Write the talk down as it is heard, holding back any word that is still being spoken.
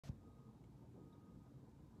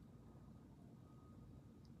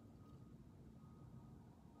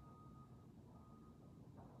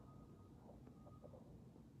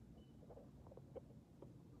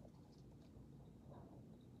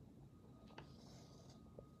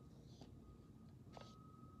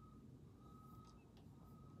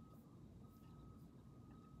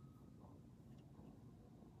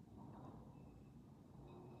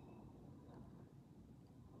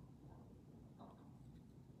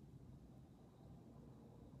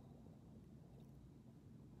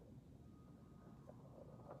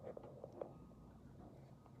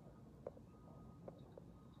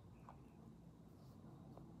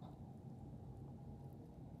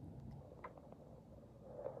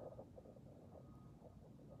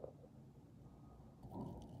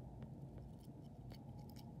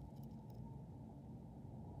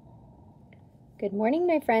Good morning,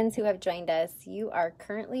 my friends who have joined us. You are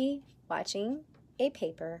currently watching a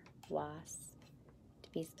paper wasp.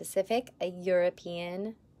 To be specific, a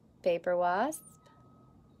European paper wasp.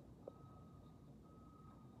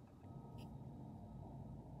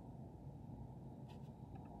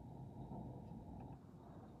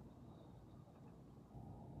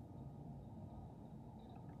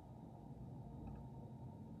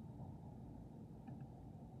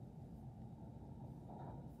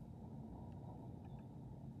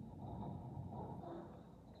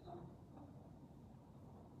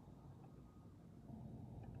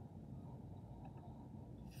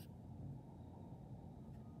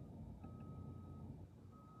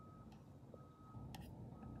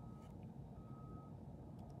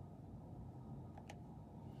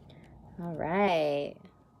 All right,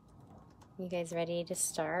 you guys ready to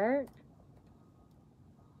start?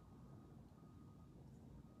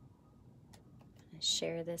 I'm gonna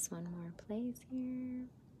share this one more place here.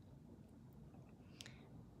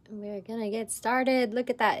 We're gonna get started.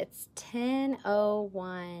 Look at that, it's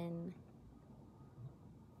 10:01.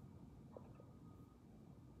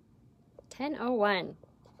 10:01.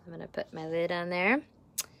 I'm gonna put my lid on there.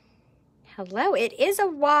 Hello, it is a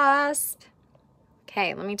wasp.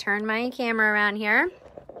 Okay, let me turn my camera around here.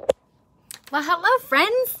 Well, hello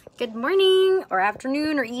friends. Good morning or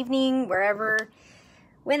afternoon or evening, whenever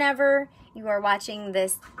you are watching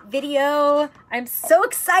this video. I'm so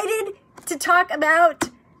excited to talk about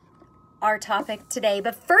our topic today.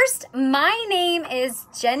 But first, my name is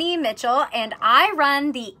Jenny Mitchell and I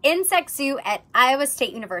run the Insect Zoo at Iowa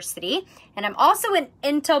State University. And I'm also an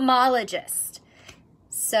entomologist.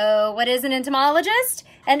 So what is an entomologist?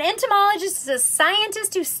 An entomologist is a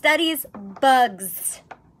scientist who studies bugs.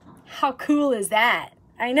 How cool is that?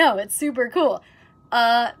 I know, it's super cool.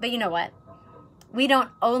 But you know what? We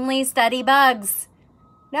don't only study bugs.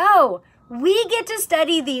 No, we get to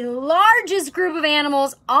study the largest group of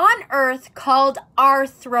animals on Earth called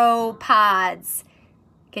arthropods.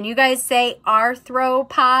 Can you guys say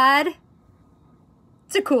arthropod?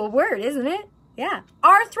 It's a cool word, isn't it? Yeah.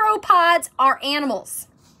 Arthropods are animals.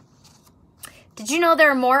 Did you know there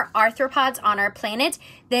are more arthropods on our planet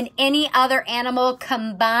than any other animal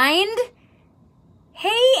combined?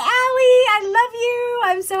 Hey, Allie, I love you.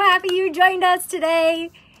 I'm so happy you joined us today.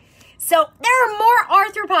 So there are more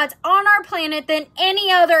arthropods on our planet than any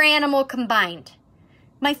other animal combined.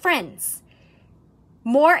 My friends,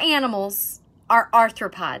 more animals are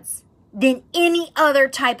arthropods than any other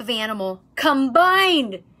type of animal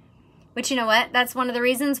combined. But you know what? That's one of the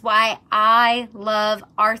reasons why I love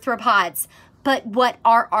arthropods. But what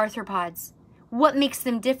are arthropods? What makes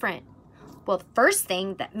them different? Well, the first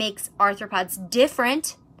thing that makes arthropods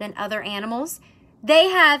different than other animals, they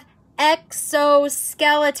have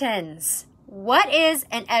exoskeletons. What is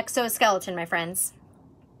an exoskeleton, my friends?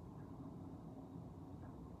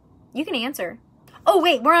 You can answer. Oh,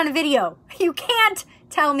 wait, we're on a video. You can't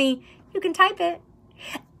tell me. You can type it.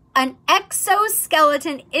 An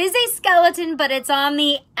exoskeleton is a skeleton, but it's on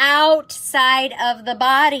the outside of the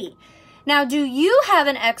body. Now, do you have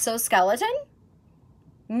an exoskeleton?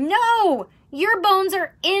 No, your bones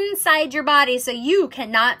are inside your body, so you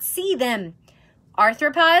cannot see them.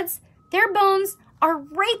 Arthropods, their bones are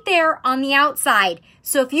right there on the outside.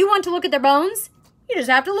 So if you want to look at their bones, you just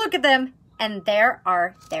have to look at them, and there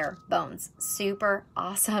are their bones. Super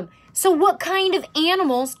awesome. So what kind of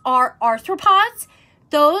animals are arthropods?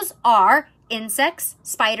 Those are insects,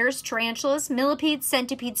 spiders, tarantulas, millipedes,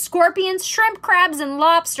 centipedes, scorpions, shrimp, crabs, and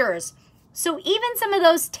lobsters. So even some of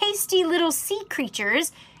those tasty little sea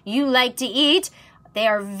creatures you like to eat, they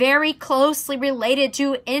are very closely related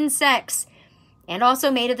to insects and also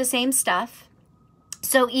made of the same stuff.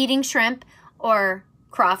 So eating shrimp or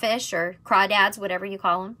crawfish or crawdads, whatever you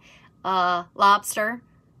call them, lobster,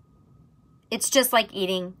 it's just like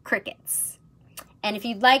eating crickets. And if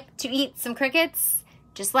you'd like to eat some crickets,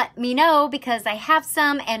 just let me know because I have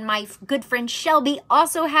some and my good friend Shelby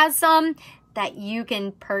also has some that you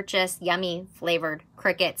can purchase yummy flavored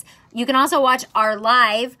crickets. You can also watch our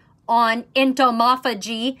live on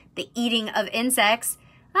entomophagy, the eating of insects.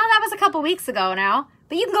 Well, that was a couple weeks ago now,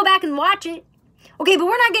 but you can go back and watch it. Okay, but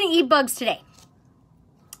we're not going to eat bugs today.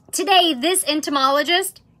 Today, this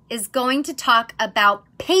entomologist is going to talk about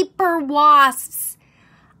paper wasps.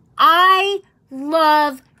 I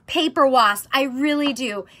love paper wasps. I really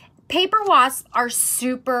do. Paper wasps are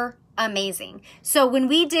super amazing. So when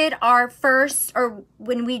we did our first, or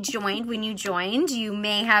when you joined, you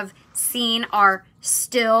may have seen our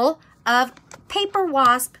still of paper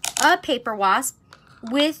wasp, a paper wasp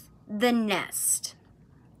with the nest.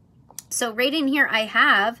 So right in here I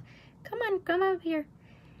have, come up here.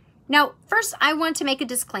 Now, first, I want to make a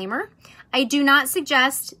disclaimer. I do not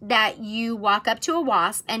suggest that you walk up to a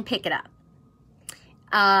wasp and pick it up.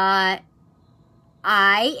 I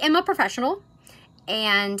am a professional,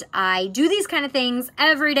 and I do these kind of things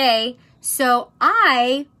every day, so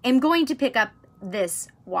I am going to pick up this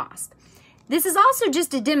wasp. This is also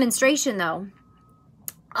just a demonstration, though,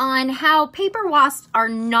 on how paper wasps are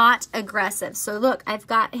not aggressive. So look, I've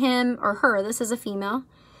got him or her. This is a female.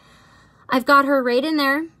 I've got her right in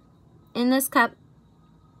there in this cup.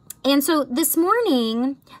 And so this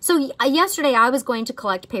morning, so yesterday I was going to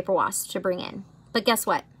collect paper wasps to bring in. But guess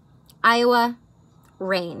what? Iowa,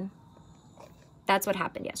 rain. That's what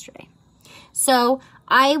happened yesterday. So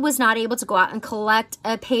I was not able to go out and collect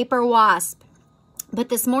a paper wasp. But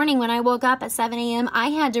this morning when I woke up at 7 a.m., I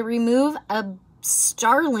had to remove a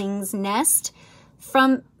starling's nest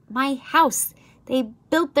from my house. They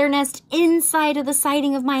built their nest inside of the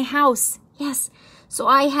siding of my house. Yes. So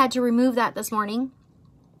I had to remove that this morning.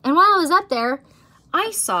 And while I was up there,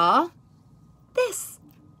 I saw this.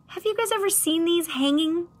 Have you guys ever seen these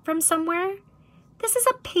hanging from somewhere? This is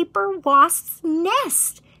a paper wasp's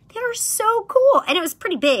nest. They are so cool. And it was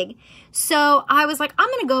pretty big. So I was like, I'm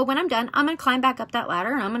going to go, when I'm done, I'm going to climb back up that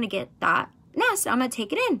ladder and I'm going to get that nest. I'm going to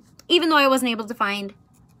take it in. Even though I wasn't able to find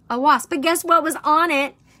a wasp. But guess what was on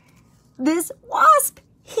it? This wasp.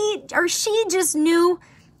 He or she just knew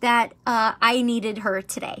that I needed her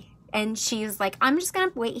today. And she was like, I'm just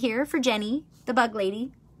going to wait here for Jenny, the bug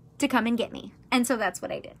lady, to come and get me. And so that's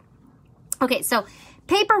what I did. Okay, so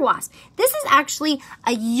paper wasp. This is actually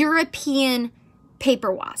a European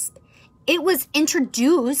paper wasp. It was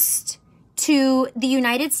introduced to the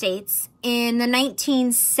United States in the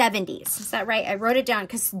 1970s. Is that right? I wrote it down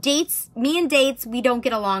because dates, me and dates, we don't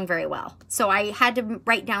get along very well. So I had to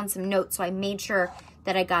write down some notes, so I made sure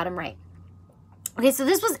that I got them right. Okay, so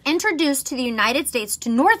this was introduced to the United States, to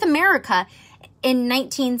North America in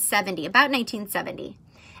 1970, about 1970.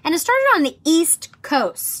 And it started on the East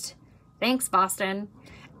Coast. Thanks, Boston.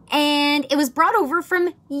 And it was brought over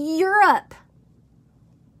from Europe.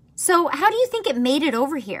 So how do you think it made it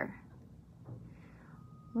over here?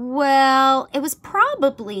 Well, it was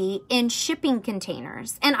probably in shipping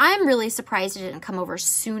containers. And I'm really surprised it didn't come over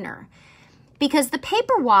sooner. Because the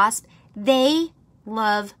paper wasp, they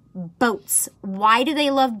love boats. Why do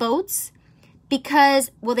they love boats?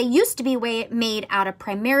 Because, well, they used to be made out of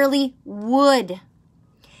primarily wood.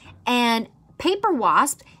 And paper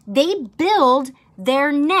wasps, they build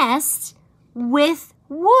their nest with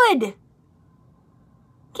wood.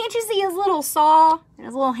 Can't you see his little saw and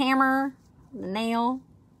his little hammer, the nail?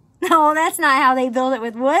 No, that's not how they build it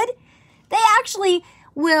with wood. They actually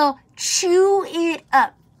will chew it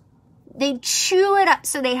up. They chew it up,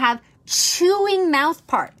 so they have chewing mouth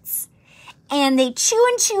parts. And they chew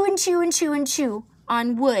and chew and chew and chew and chew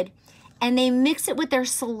on wood. And they mix it with their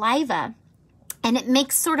saliva. And it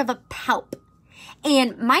makes sort of a pulp.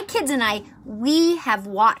 And my kids and I, we have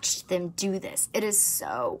watched them do this. It is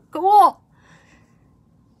so cool.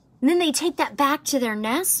 And then they take that back to their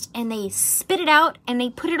nest and they spit it out and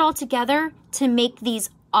they put it all together to make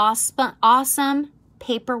these awesome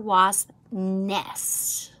paper wasp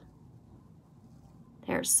nests.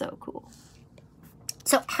 They're so cool.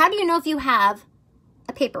 So how do you know if you have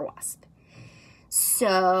a paper wasp?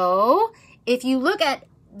 So if you look at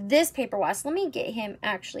this paper wasp, let me get him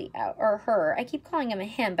actually out, or her. I keep calling him a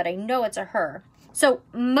him, but I know it's a her. So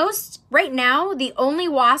right now, the only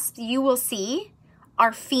wasps you will see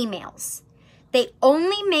are females. They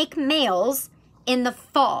only make males in the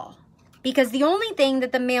fall because the only thing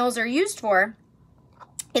that the males are used for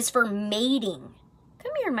is for mating.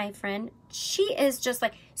 Come here, my friend. She is just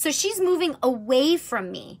like, so she's moving away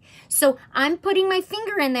from me. So I'm putting my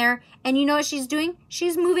finger in there and you know what she's doing?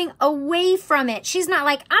 She's moving away from it. She's not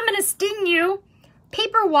like, I'm going to sting you.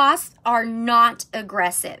 Paper wasps are not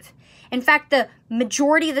aggressive. In fact, the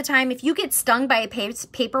majority of the time, if you get stung by a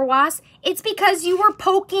paper wasp, it's because you were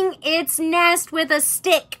poking its nest with a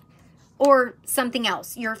stick or something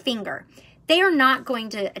else, your finger. They are not going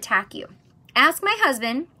to attack you. Ask my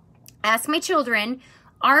husband, ask my children.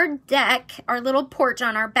 Our deck, our little porch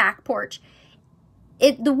on our back porch,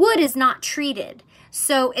 the wood is not treated.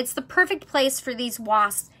 So it's the perfect place for these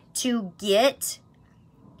wasps to get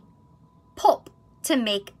pulp to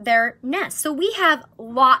make their nest. So we have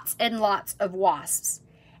lots and lots of wasps.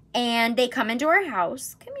 And they come into our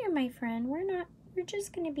house. Come here, my friend. We're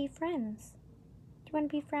just going to be friends. Do you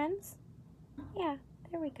want to be friends? Yeah,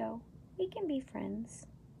 there we go. We can be friends.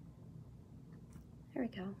 There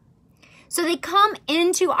we go. So they come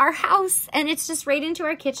into our house and it's just right into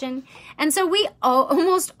our kitchen. And so we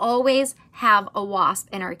almost always have a wasp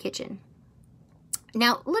in our kitchen.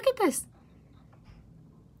 Now, look at this.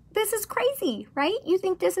 This is crazy, right? You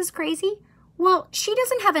think this is crazy? Well, she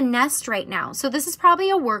doesn't have a nest right now. So this is probably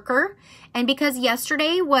a worker. And because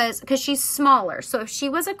yesterday was, because she's smaller. So if she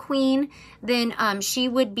was a queen, then she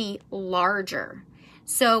would be larger.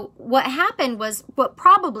 So what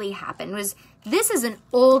probably happened was, this is an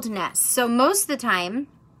old nest. So most of the time,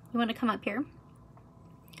 you want to come up here?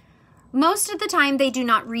 Most of the time, they do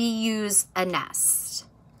not reuse a nest.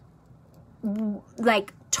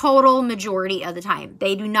 Like total majority of the time,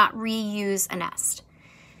 they do not reuse a nest.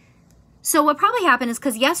 So what probably happened is,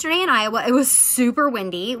 because yesterday in Iowa, it was super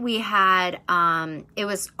windy. We had, it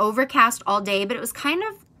was overcast all day, but it was kind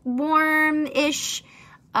of warm-ish,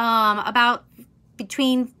 about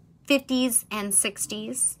between 50s and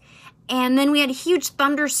 60s. And then we had a huge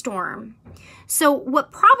thunderstorm. So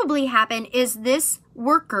what probably happened is this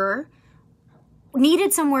worker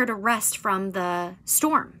needed somewhere to rest from the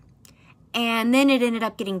storm. And then it ended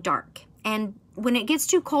up getting dark. And when it gets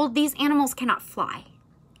too cold, these animals cannot fly.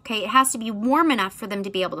 Okay, it has to be warm enough for them to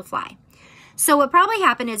be able to fly. So what probably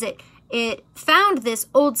happened is it found this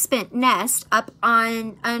old spent nest up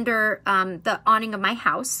under the awning of my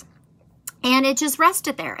house. And it just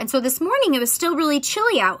rested there. And so this morning it was still really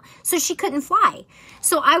chilly out, so she couldn't fly.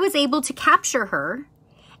 So I was able to capture her.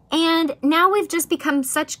 And now we've just become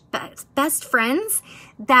such best friends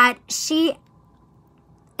that she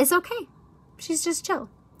is okay. She's just chill.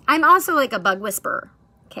 I'm also like a bug whisperer,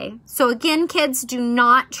 okay? So again, kids, do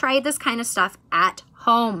not try this kind of stuff at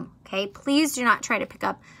home, okay? Please do not try to pick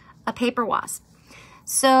up a paper wasp.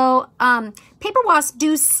 So paper wasps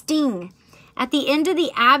do sting. At the end of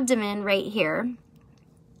the abdomen right here,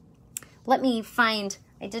 let me find,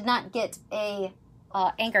 I did not get a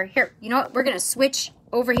anchor. Here, you know what? We're going to switch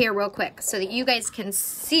over here real quick so that you guys can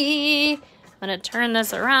see. I'm going to turn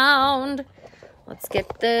this around. Let's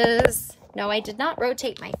get this. No, I did not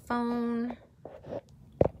rotate my phone.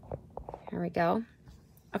 Here we go.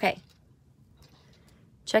 Okay.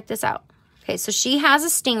 Check this out. Okay, so she has a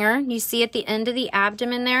stinger. You see at the end of the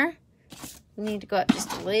abdomen there? We need to go up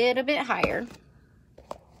just a little bit higher.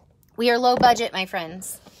 We are low budget, my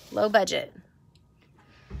friends. Low budget.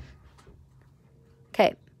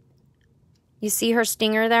 Okay. You see her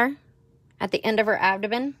stinger there at the end of her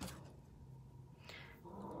abdomen?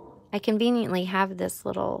 I conveniently have this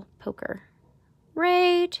little poker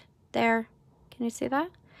right there. Can you see that?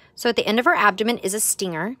 So at the end of her abdomen is a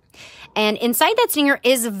stinger. And inside that stinger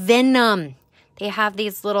is venom. They have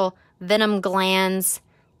these little venom glands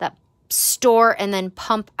that store and then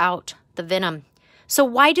pump out the venom. So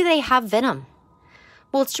why do they have venom?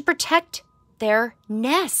 Well, it's to protect their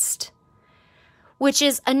nest, which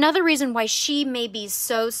is another reason why she may be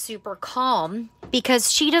so super calm,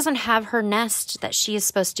 because she doesn't have her nest that she is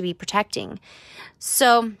supposed to be protecting.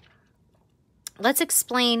 So let's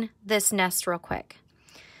explain this nest real quick.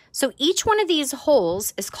 So each one of these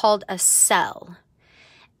holes is called a cell.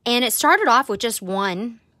 And it started off with just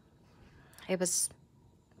one. It was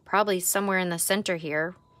probably somewhere in the center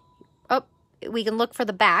here. Oh, we can look for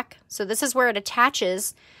the back. So this is where it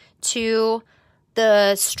attaches to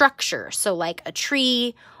the structure. So like a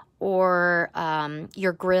tree or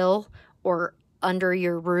your grill or under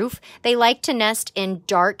your roof. They like to nest in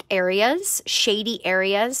dark areas, shady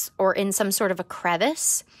areas, or in some sort of a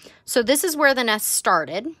crevice. So this is where the nest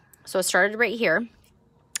started. So it started right here.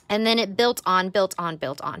 And then it built on, built on,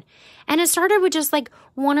 built on. And it started with just like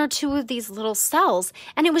one or two of these little cells.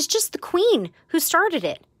 And it was just the queen who started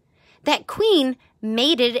it. That queen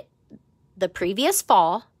mated the previous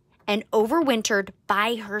fall and overwintered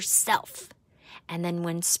by herself. And then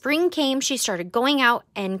when spring came, she started going out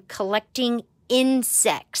and collecting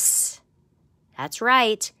insects. That's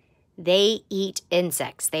right. They eat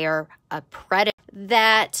insects. They are a predator.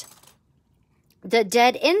 That the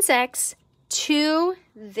dead insects to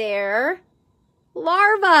their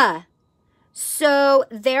larvae. So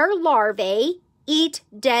their larvae eat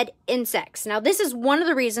dead insects. Now, this is one of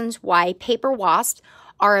the reasons why paper wasps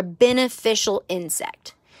are a beneficial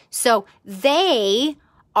insect. So they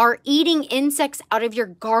are eating insects out of your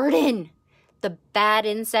garden. The bad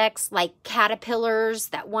insects like caterpillars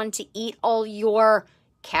that want to eat all your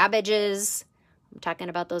cabbages. I'm talking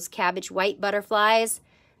about those cabbage white butterflies.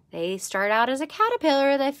 They start out as a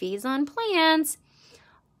caterpillar that feeds on plants.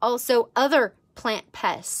 Also other plant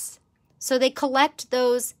pests. So they collect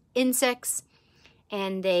those insects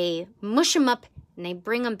and they mush them up and they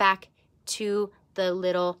bring them back to the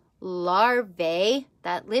little larvae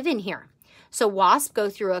that live in here. So wasps go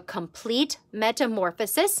through a complete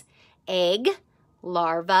metamorphosis. Egg,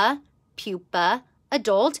 larva, pupa,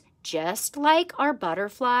 adult, just like our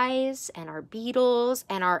butterflies and our beetles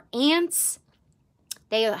and our ants.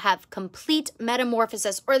 They have complete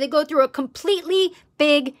metamorphosis, or they go through a completely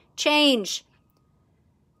big change.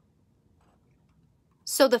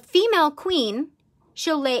 So the female queen,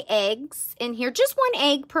 she'll lay eggs in here, just one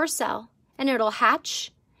egg per cell, and it'll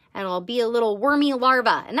hatch, and it'll be a little wormy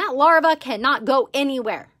larva, and that larva cannot go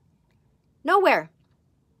anywhere. Nowhere.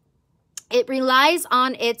 It relies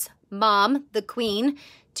on its mom, the queen,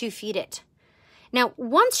 to feed it. Now,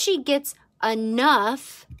 once she gets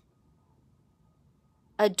enough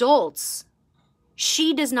adults,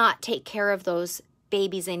 she does not take care of those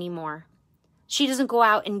babies anymore. She doesn't go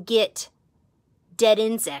out and get dead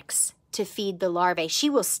insects to feed the larvae.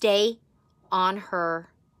 She will stay on her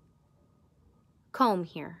comb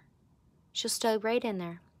here. She'll stay right in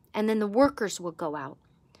there. And then the workers will go out.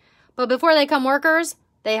 But before they come workers,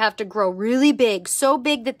 they have to grow really big, so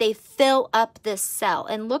big that they fill up this cell.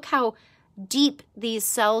 And look how deep these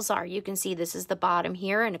cells are. You can see this is the bottom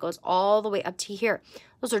here, and it goes all the way up to here.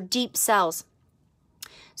 Those are deep cells.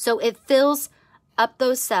 So it fills up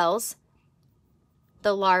those cells,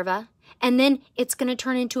 the larva, and then it's going to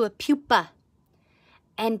turn into a pupa.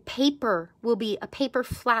 And a paper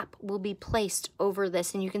flap will be placed over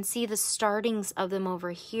this, and you can see the startings of them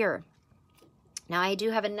over here. Now I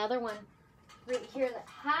do have another one right here that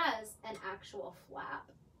has an actual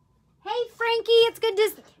flap. Hey Frankie, it's good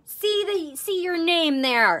to see your name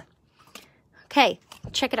there. Okay,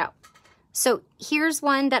 check it out. So here's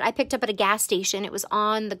one that I picked up at a gas station. It was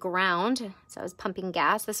on the ground, so I was pumping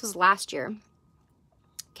gas. This was last year.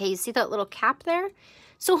 Okay, you see that little cap there?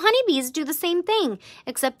 So honeybees do the same thing,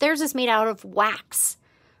 except theirs is made out of wax.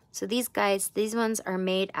 So these ones are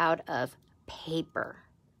made out of paper.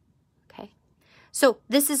 Okay, so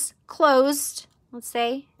this is closed, let's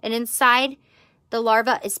say, and inside the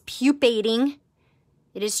larva is pupating.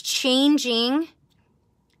 It is changing,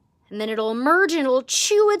 and then it'll emerge and it'll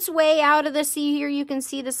chew its way out of the, see here, you can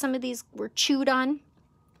see that some of these were chewed on.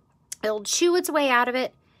 It'll chew its way out of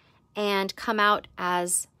it and come out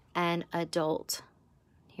as an adult.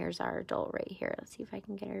 Here's our adult right here. Let's see if I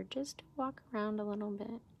can get her just to walk around a little bit.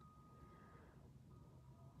 What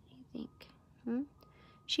do you think?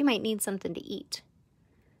 She might need something to eat.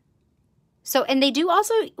 So, and they will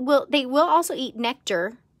also eat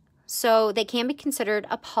nectar, so they can be considered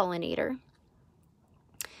a pollinator.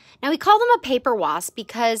 Now we call them a paper wasp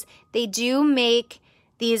because they do make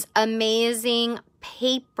these amazing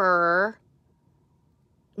paper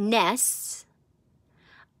nests.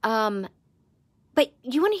 But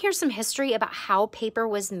you want to hear some history about how paper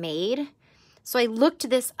was made? So I looked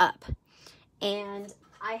this up, and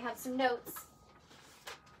I have some notes.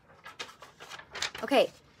 Okay,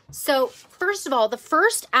 so first of all, the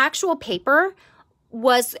first actual paper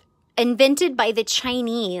was invented by the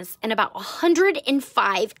Chinese in about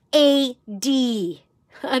 105 AD.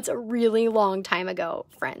 That's a really long time ago,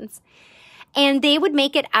 friends. And they would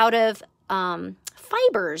make it out of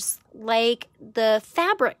fibers, like the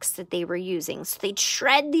fabrics that they were using. So they'd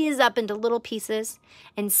shred these up into little pieces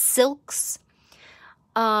and silks.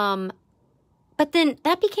 But then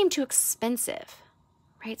that became too expensive,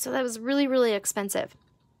 right? So that was really, really expensive.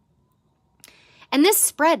 And this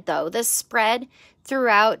spread, though,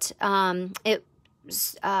 throughout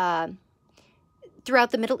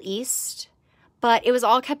throughout the Middle East, but it was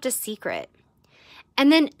all kept a secret.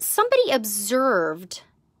 And then somebody observed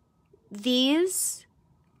these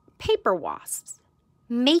paper wasps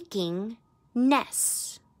making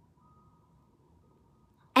nests.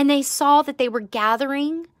 And they saw that they were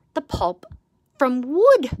gathering the pulp from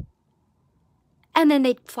wood. And then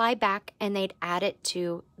they'd fly back and they'd add it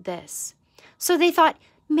to this. So they thought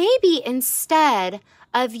maybe instead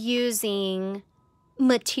of using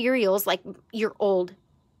materials like your old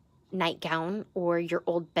nightgown or your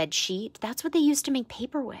old bed sheet, that's what they used to make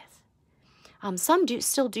paper with. Some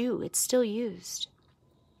still do. It's still used.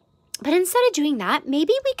 But instead of doing that,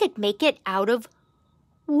 maybe we could make it out of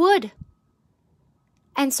wood.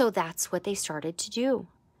 And so that's what they started to do.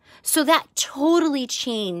 So that totally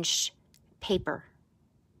changed paper.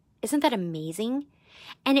 Isn't that amazing?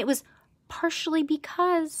 And it was partially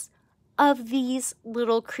because of these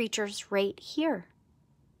little creatures right here.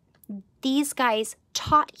 These guys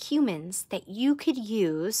taught humans that you could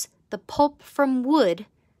use the pulp from wood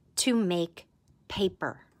to make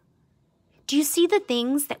paper. Do you see the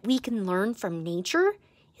things that we can learn from nature?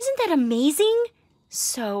 Isn't that amazing?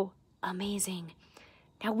 So amazing.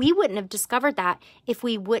 Now, we wouldn't have discovered that if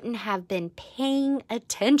we wouldn't have been paying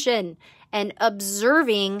attention and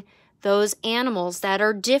observing those animals that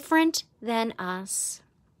are different than us.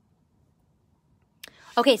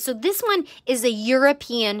 Okay, so this one is a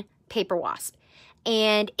European paper wasp,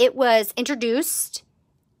 and it was introduced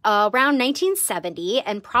around 1970,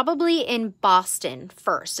 and probably in Boston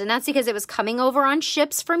first. And that's because it was coming over on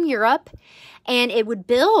ships from Europe, and it would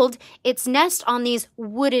build its nest on these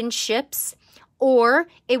wooden ships, or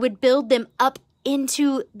it would build them up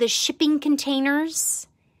into the shipping containers.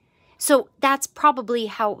 So that's probably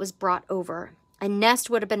how it was brought over. A nest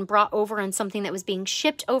would have been brought over on something that was being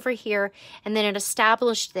shipped over here, and then it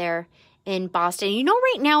established there in Boston. You know,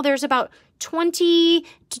 right now there's about 20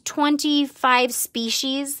 to 25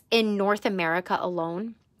 species in North America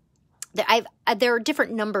alone. There are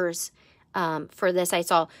different numbers for this. I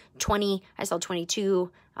saw 20, I saw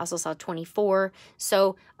 22, I also saw 24.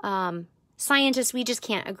 So scientists, we just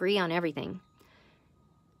can't agree on everything.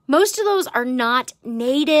 Most of those are not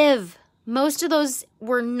native. Most of those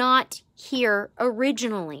were not here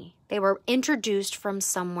originally. They were introduced from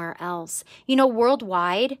somewhere else. You know,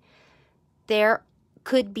 worldwide, there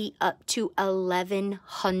could be up to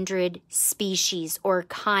 1,100 species or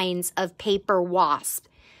kinds of paper wasp.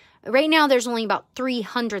 Right now, there's only about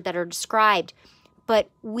 300 that are described, but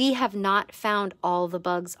we have not found all the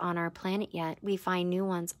bugs on our planet yet. We find new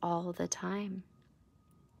ones all the time.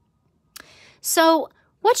 So,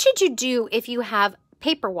 what should you do if you have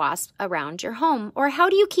paper wasps around your home? Or how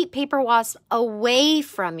do you keep paper wasps away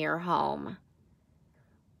from your home?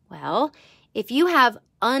 Well, if you have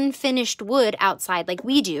unfinished wood outside like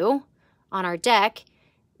we do on our deck,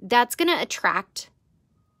 that's going to attract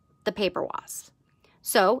the paper wasps.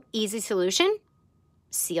 So, easy solution,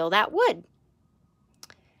 seal that wood.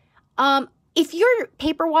 If your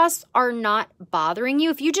paper wasps are not bothering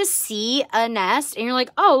you, if you just see a nest and you're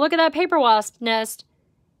like, oh, look at that paper wasp nest,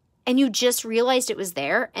 and you just realized it was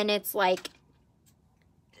there and it's like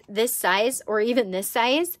this size or even this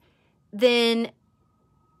size, then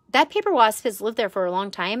that paper wasp has lived there for a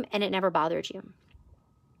long time and it never bothered you.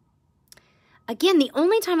 Again, the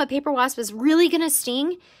only time a paper wasp is really going to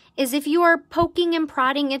sting is if you are poking and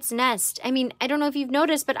prodding its nest. I mean, I don't know if you've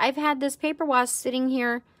noticed, but I've had this paper wasp sitting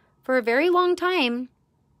here for a very long time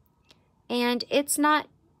and it's not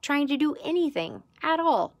trying to do anything at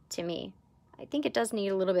all to me. I think it does need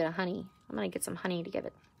a little bit of honey. I'm going to get some honey to give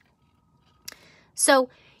it. So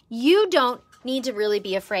you don't need to really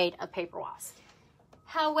be afraid of paper wasps.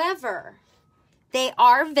 However, they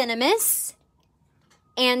are venomous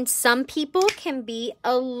and some people can be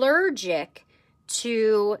allergic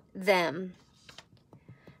to them.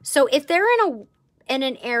 So if they're in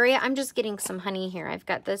an area, I'm just getting some honey here. I've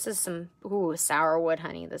got, this is some, sourwood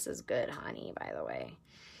honey. This is good honey, by the way.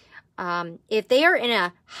 If they are in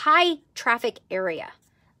a high traffic area,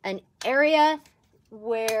 an area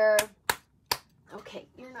where, okay,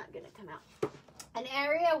 you're not going to come out. An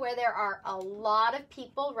area where there are a lot of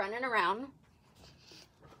people running around,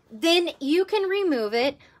 then you can remove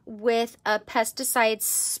it with a pesticide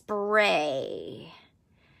spray.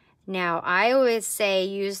 Now, I always say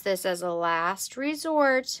use this as a last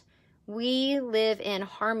resort. We live in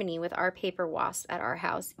harmony with our paper wasps at our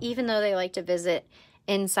house, even though they like to visit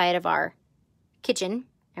inside of our kitchen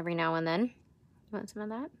every now and then. You want some of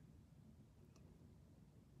that?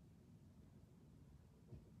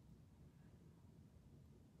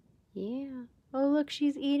 Yeah. Oh, look,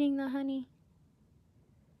 she's eating the honey.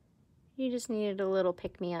 You just needed a little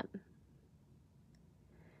pick-me-up.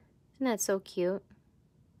 Isn't that so cute?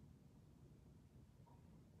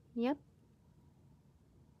 Yep.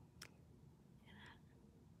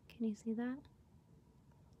 Can you see that?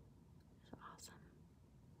 That's awesome.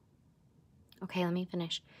 Okay, let me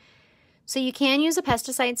finish. So you can use a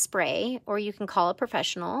pesticide spray, or you can call a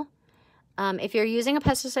professional. If you're using a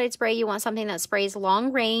pesticide spray, you want something that sprays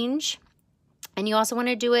long range, and you also want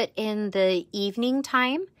to do it in the evening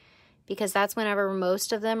time, because that's whenever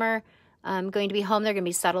most of them are going to be home. They're going to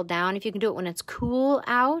be settled down. If you can do it when it's cool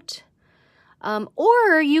out,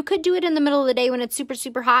 or you could do it in the middle of the day when it's super,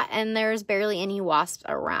 super hot and there's barely any wasps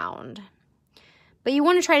around. But you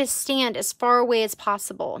want to try to stand as far away as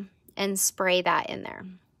possible and spray that in there.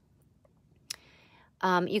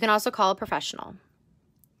 You can also call a professional.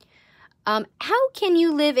 How can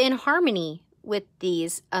you live in harmony with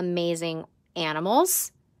these amazing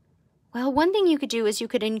animals? Well, one thing you could do is you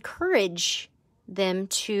could encourage them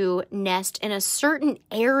to nest in a certain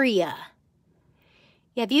area.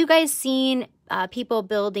 Have you guys seen people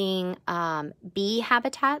building bee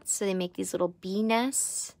habitats? So they make these little bee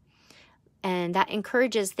nests, and that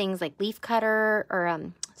encourages things like leafcutter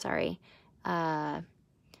or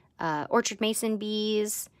orchard mason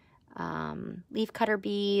bees, leafcutter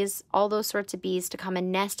bees, all those sorts of bees to come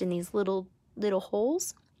and nest in these little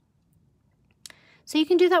holes. So you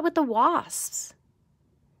can do that with the wasps.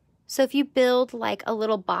 So if you build like a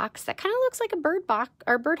little box that kind of looks like a bird box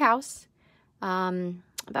or birdhouse,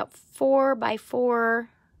 about 4x4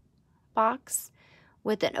 box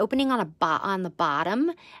with an opening on the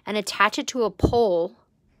bottom, and attach it to a pole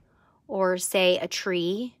or say a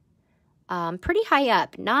tree, pretty high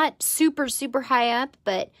up, not super, super high up,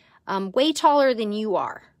 but way taller than you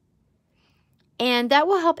are. And that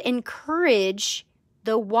will help encourage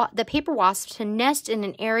the paper wasp to nest in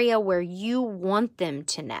an area where you want them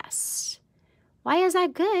to nest. Why is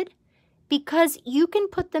that good? Because you can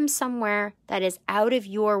put them somewhere that is out of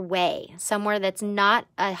your way, somewhere that's not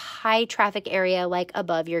a high traffic area like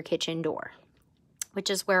above your kitchen door, which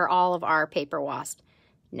is where all of our paper wasps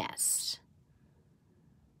nest.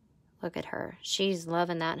 Look at her. She's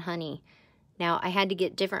loving that honey. Now, I had to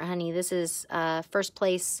get different honey. This is first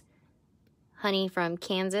place honey from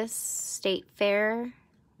Kansas State Fair,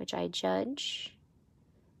 which I judge.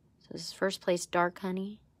 So this is first place dark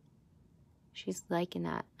honey. She's liking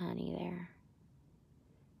that honey there.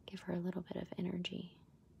 Give her a little bit of energy.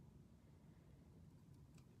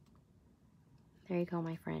 There you go,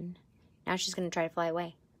 my friend. Now she's going to try to fly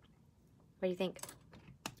away. What do you think?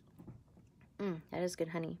 That is good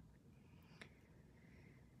honey.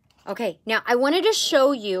 Okay, now I wanted to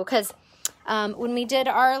show you, because when we did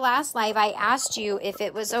our last live, I asked you if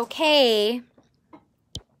it was okay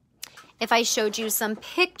if I showed you some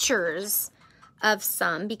pictures of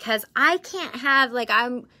some, because I can't have, like,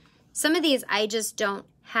 some of these I just don't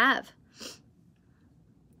have.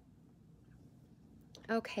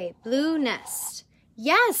 Okay, blue nest.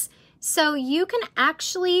 Yes, so you can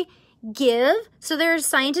actually give, so there's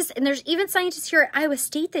scientists, and there's even scientists here at Iowa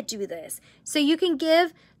State that do this. So you can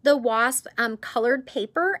give the wasp colored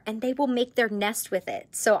paper, and they will make their nest with it.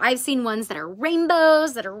 So I've seen ones that are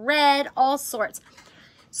rainbows, that are red, all sorts.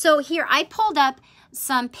 So here I pulled up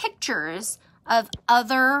some pictures of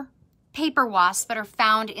other paper wasps that are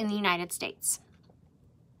found in the United States.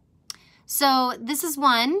 So this is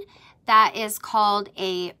one that is called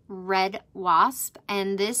a red wasp,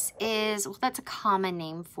 and this is, well, that's a common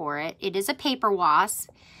name for it. It is a paper wasp.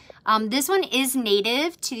 This one is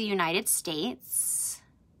native to the United States.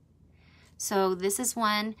 So this is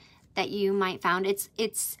one that you might found.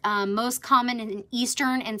 It's most common in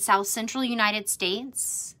eastern and south central United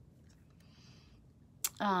States.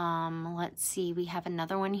 Let's see, we have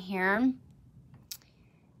another one here.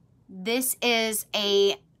 This is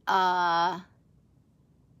a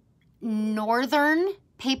northern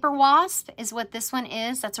paper wasp is what this one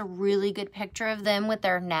is. That's a really good picture of them with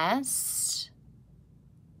their nest.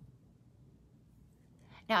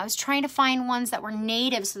 Now, I was trying to find ones that were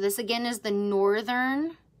native. So this again is the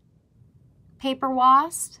northern paper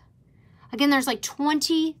wasp. Again, there's like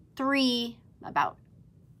about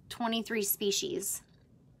 23 species.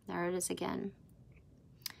 There it is again.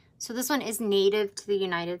 So this one is native to the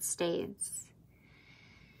United States.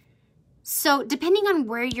 So depending on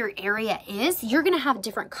where your area is, you're gonna have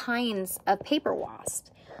different kinds of paper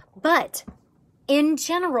wasps. But in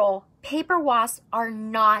general, paper wasps are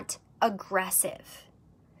not aggressive.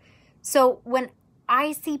 So when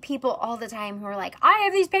I see people all the time who are like, I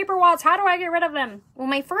have these paper wasps, how do I get rid of them? Well,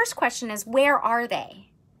 my first question is, where are they?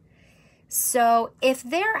 So if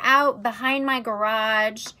they're out behind my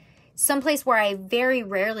garage, someplace where I very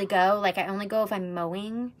rarely go, like I only go if I'm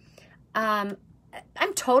mowing, I'm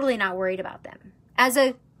totally not worried about them. As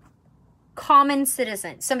a common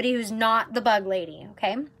citizen, somebody who's not the bug lady,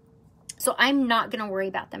 okay? So I'm not gonna worry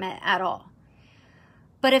about them at all.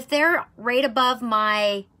 But if they're right above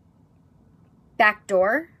my back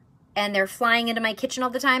door and they're flying into my kitchen all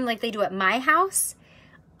the time like they do at my house,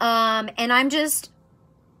 and I'm just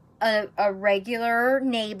a regular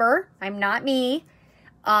neighbor, I'm not me,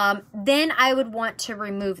 then I would want to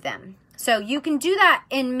remove them. So you can do that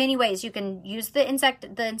in many ways. You can use the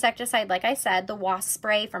insecticide, like I said, the wasp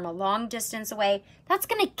spray from a long distance away. That's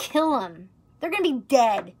going to kill them. They're going to be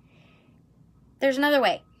dead. There's another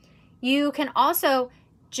way. You can also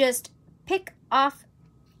just pick off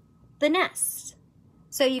the nest.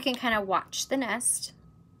 So you can kind of watch the nest.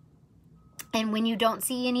 And when you don't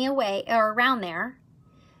see any away or around there,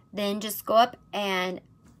 then just go up and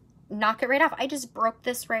knock it right off. I just broke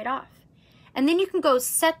this right off. And then you can go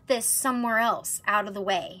set this somewhere else out of the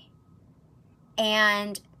way.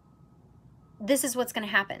 And this is what's going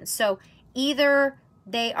to happen. So either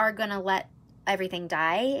they are going to let everything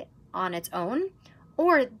die on its own,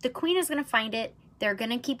 or the queen is going to find it. They're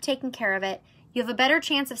going to keep taking care of it. You have a better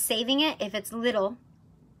chance of saving it if it's little.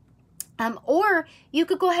 Or you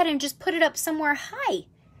could go ahead and just put it up somewhere high.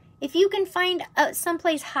 If you can find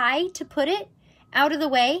someplace high to put it out of the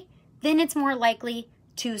way, then it's more likely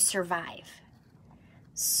to survive.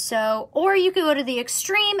 So, or you could go to the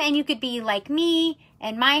extreme and you could be like me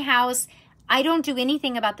and my house. I don't do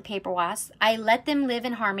anything about the paper wasps. I let them live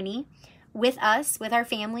in harmony with us, with our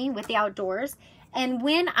family, with the outdoors. And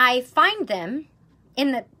when I find them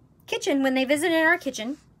in the kitchen, when they visit in our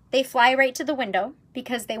kitchen, they fly right to the window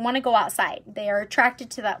because they want to go outside. They are attracted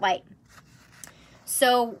to that light.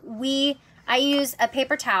 So I use a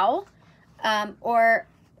paper towel, I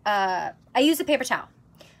use a paper towel.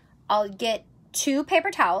 I'll get 2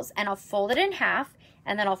 paper towels and I'll fold it in half,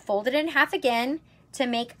 and then I'll fold it in half again to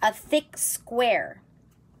make a thick square.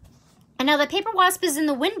 And now the paper wasp is in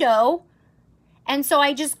the window, and so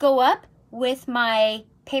I just go up with my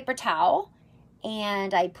paper towel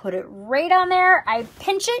and I put it right on there. I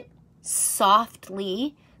pinch it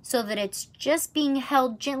softly so that it's just being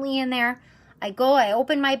held gently in there. I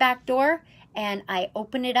open my back door and I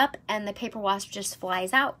open it up and the paper wasp just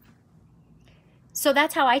flies out. So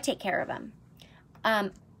that's how I take care of them.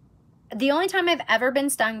 The only time I've ever been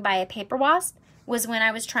stung by a paper wasp was when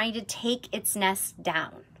I was trying to take its nest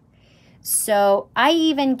down. So I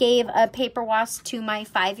even gave a paper wasp to my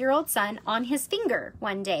 5-year-old son on his finger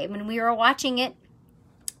one day when we were watching it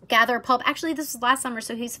gather pulp. Actually, this was last summer,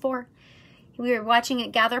 so he's 4. We were watching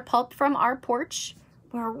it gather pulp from our porch.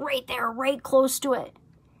 We were right there, right close to it,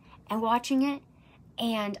 and watching it.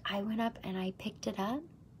 And I went up and I picked it up.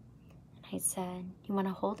 And I said, "You want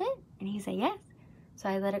to hold it?" And he said, "Yes." So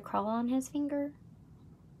I let it crawl on his finger.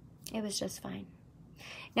 It was just fine.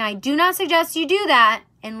 Now, I do not suggest you do that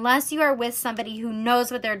unless you are with somebody who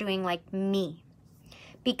knows what they're doing, like me,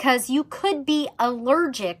 because you could be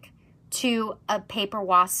allergic to a paper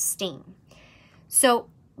wasp sting. So,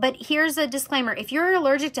 but here's a disclaimer. If you're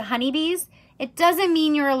allergic to honeybees, it doesn't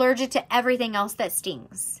mean you're allergic to everything else that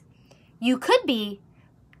stings. You could be,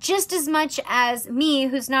 just as much as me,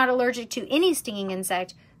 who's not allergic to any stinging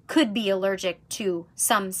insect, could be allergic to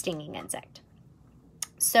some stinging insect.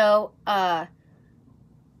 So,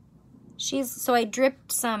 so I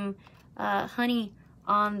dripped some honey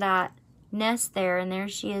on that nest there, and there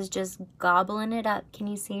she is just gobbling it up. Can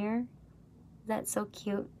you see her? That's so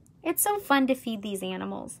cute. It's so fun to feed these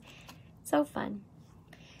animals. So fun.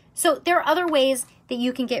 So there are other ways that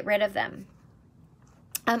you can get rid of them.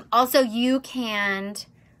 Also, you can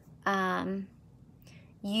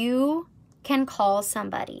call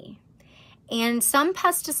somebody. And some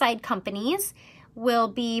pesticide companies will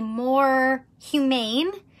be more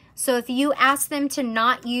humane. So if you ask them to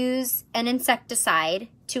not use an insecticide,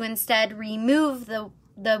 to instead remove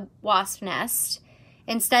the wasp nest,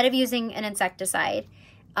 instead of using an insecticide,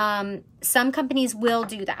 some companies will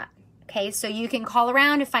do that. Okay, so you can call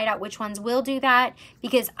around and find out which ones will do that,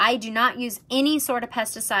 because I do not use any sort of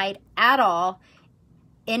pesticide at all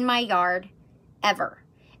in my yard, ever.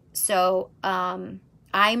 So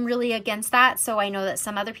I'm really against that, so I know that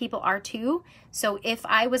some other people are too. So if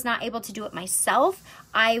I was not able to do it myself,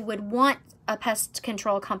 I would want a pest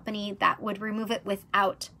control company that would remove it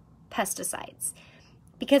without pesticides.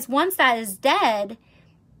 Because once that is dead,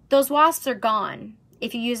 those wasps are gone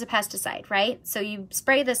if you use a pesticide, right? So you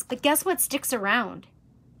spray this, but guess what sticks around?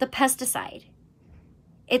 The pesticide.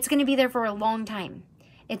 It's going to be there for a long time.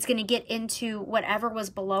 It's going to get into whatever was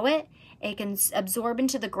below it. It can absorb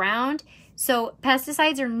into the ground. So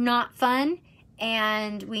pesticides are not fun,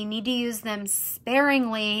 and we need to use them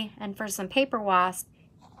sparingly. And for some paper wasps,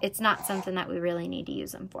 it's not something that we really need to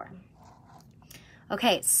use them for.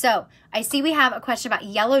 Okay, so I see we have a question about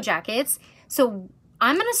yellow jackets. So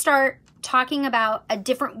I'm going to start talking about a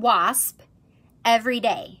different wasp every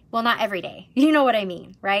day. Well, not every day. You know what I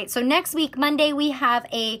mean, right? So next week, Monday, we have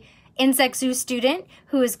a Insect Zoo student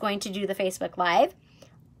who is going to do the Facebook Live.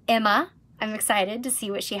 Emma, I'm excited to see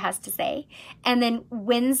what she has to say. And then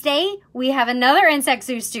Wednesday, we have another Insect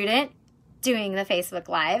Zoo student doing the Facebook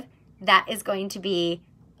Live. That is going to be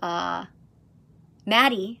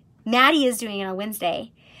Maddie. Maddie is doing it on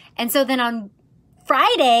Wednesday. And so then on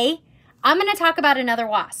Friday, I'm going to talk about another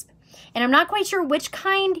wasp. And I'm not quite sure which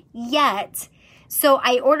kind yet. So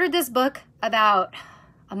I ordered this book about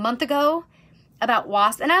a month ago about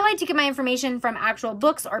wasps. And I like to get my information from actual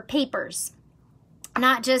books or papers,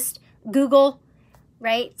 not just Google,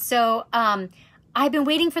 right? So I've been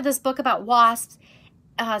waiting for this book about wasps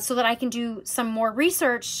so that I can do some more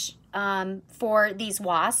research for these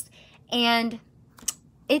wasps. And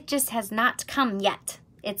it just has not come yet.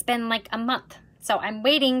 It's been like a month. So I'm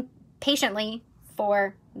waiting patiently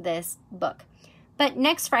for this book. But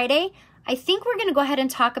next Friday, I think we're going to go ahead and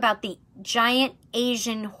talk about the giant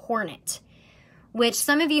Asian hornet, which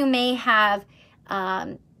some of you may have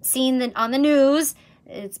seen on the news.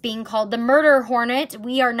 It's being called the murder hornet.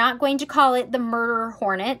 We are not going to call it the murder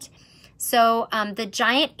hornet. So the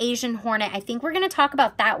giant Asian hornet, I think we're going to talk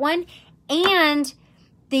about that one. And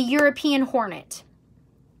the European hornet,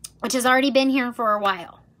 which has already been here for a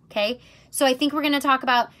while, okay? So I think we're going to talk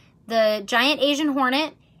about the giant Asian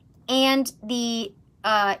hornet and the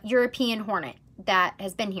European hornet that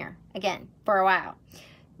has been here, again, for a while.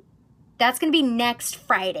 That's going to be next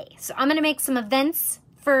Friday. So I'm going to make some events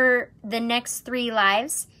for the next 3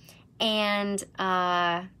 lives. And,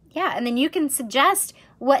 yeah, and then you can suggest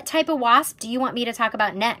what type of wasp do you want me to talk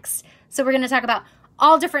about next. So we're going to talk about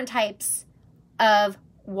all different types of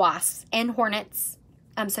wasps and hornets.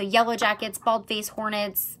 So yellow jackets, bald-faced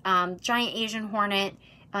hornets, giant Asian hornet,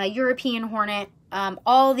 European hornet,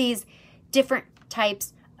 all these different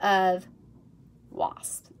types of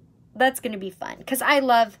wasps. That's going to be fun because I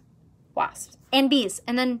love wasps and bees.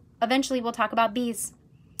 And then eventually we'll talk about bees.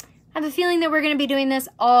 I have a feeling that we're going to be doing this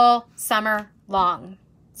all summer long.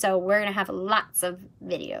 So we're going to have lots of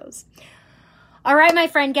videos. All right, my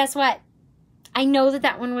friend, guess what? I know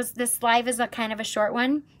that this live is a kind of a short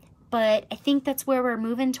one, but I think that's where we're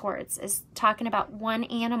moving towards, is talking about one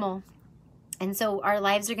animal. And so our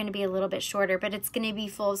lives are going to be a little bit shorter, but it's going to be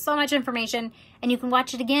full of so much information, and you can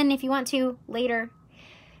watch it again if you want to later.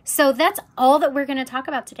 So that's all that we're going to talk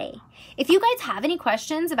about today. If you guys have any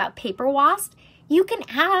questions about paper wasp, you can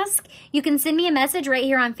ask. You can send me a message right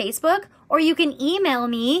here on Facebook, or you can email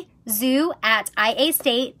me,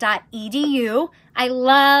 zoo@iastate.edu. I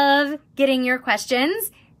love getting your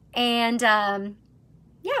questions. And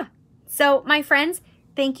yeah, so my friends,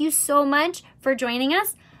 thank you so much for joining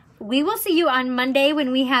us. We will see you on Monday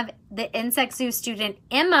when we have the Insect Zoo student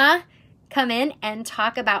Emma come in and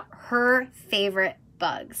talk about her favorite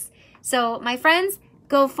bugs. So my friends,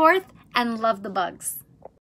 go forth and love the bugs.